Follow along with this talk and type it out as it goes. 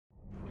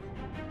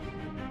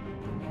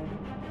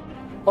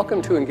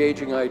Welcome to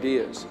Engaging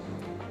Ideas,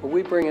 where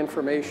we bring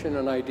information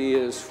and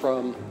ideas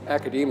from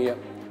academia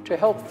to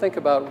help think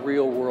about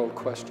real-world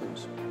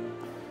questions.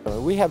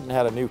 We haven't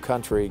had a new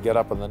country get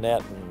up on the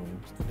net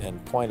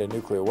and point a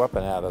nuclear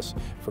weapon at us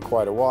for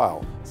quite a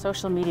while.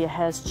 Social media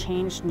has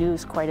changed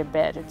news quite a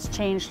bit. It's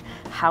changed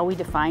how we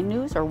define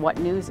news or what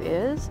news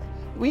is.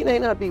 We may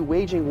not be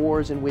waging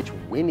wars in which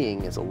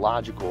winning is a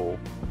logical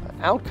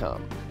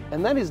outcome.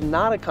 And that is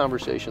not a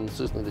conversation that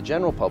certainly the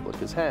general public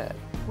has had.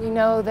 We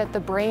know that the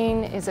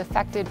brain is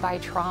affected by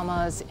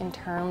traumas in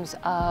terms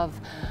of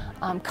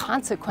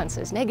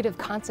consequences, negative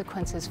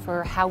consequences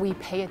for how we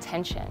pay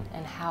attention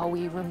and how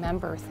we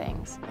remember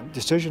things.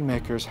 Decision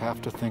makers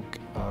have to think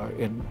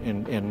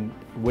in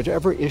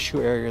whatever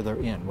issue area they're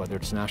in, whether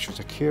it's national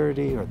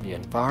security or the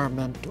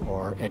environment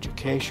or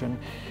education,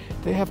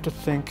 they have to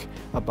think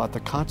about the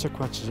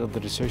consequences of the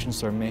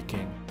decisions they're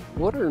making.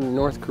 What are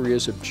North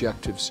Korea's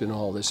objectives in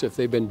all this? If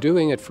they've been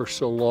doing it for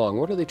so long,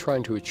 what are they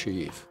trying to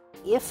achieve?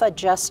 If a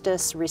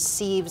justice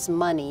receives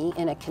money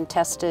in a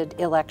contested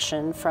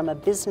election from a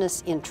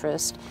business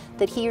interest,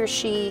 that he or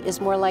she is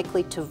more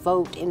likely to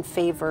vote in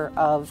favor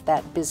of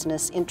that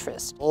business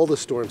interest. All the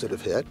storms that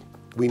have hit,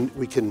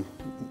 we can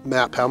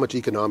map how much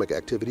economic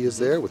activity is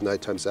there with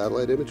nighttime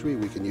satellite imagery.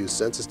 We can use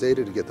census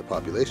data to get the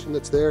population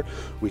that's there.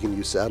 We can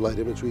use satellite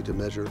imagery to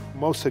measure.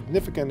 Most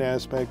significant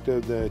aspect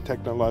of the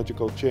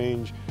technological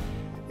change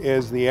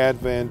is the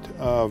advent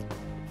of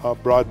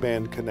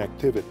broadband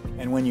connectivity.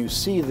 And when you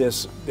see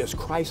this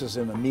crisis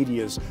in the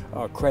media's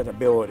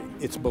credibility,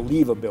 its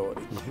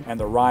believability, and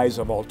the rise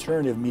of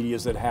alternative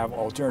medias that have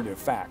alternative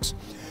facts,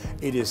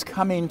 it is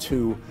coming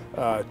to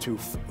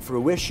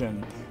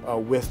fruition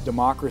with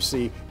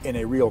democracy in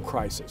a real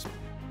crisis.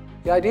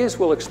 The ideas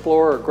we'll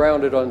explore are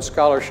grounded on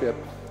scholarship,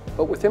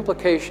 but with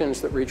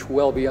implications that reach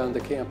well beyond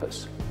the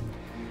campus.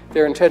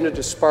 They're intended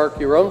to spark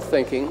your own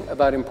thinking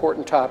about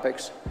important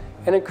topics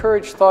and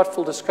encourage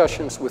thoughtful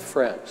discussions with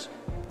friends.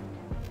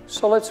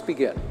 So let's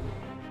begin.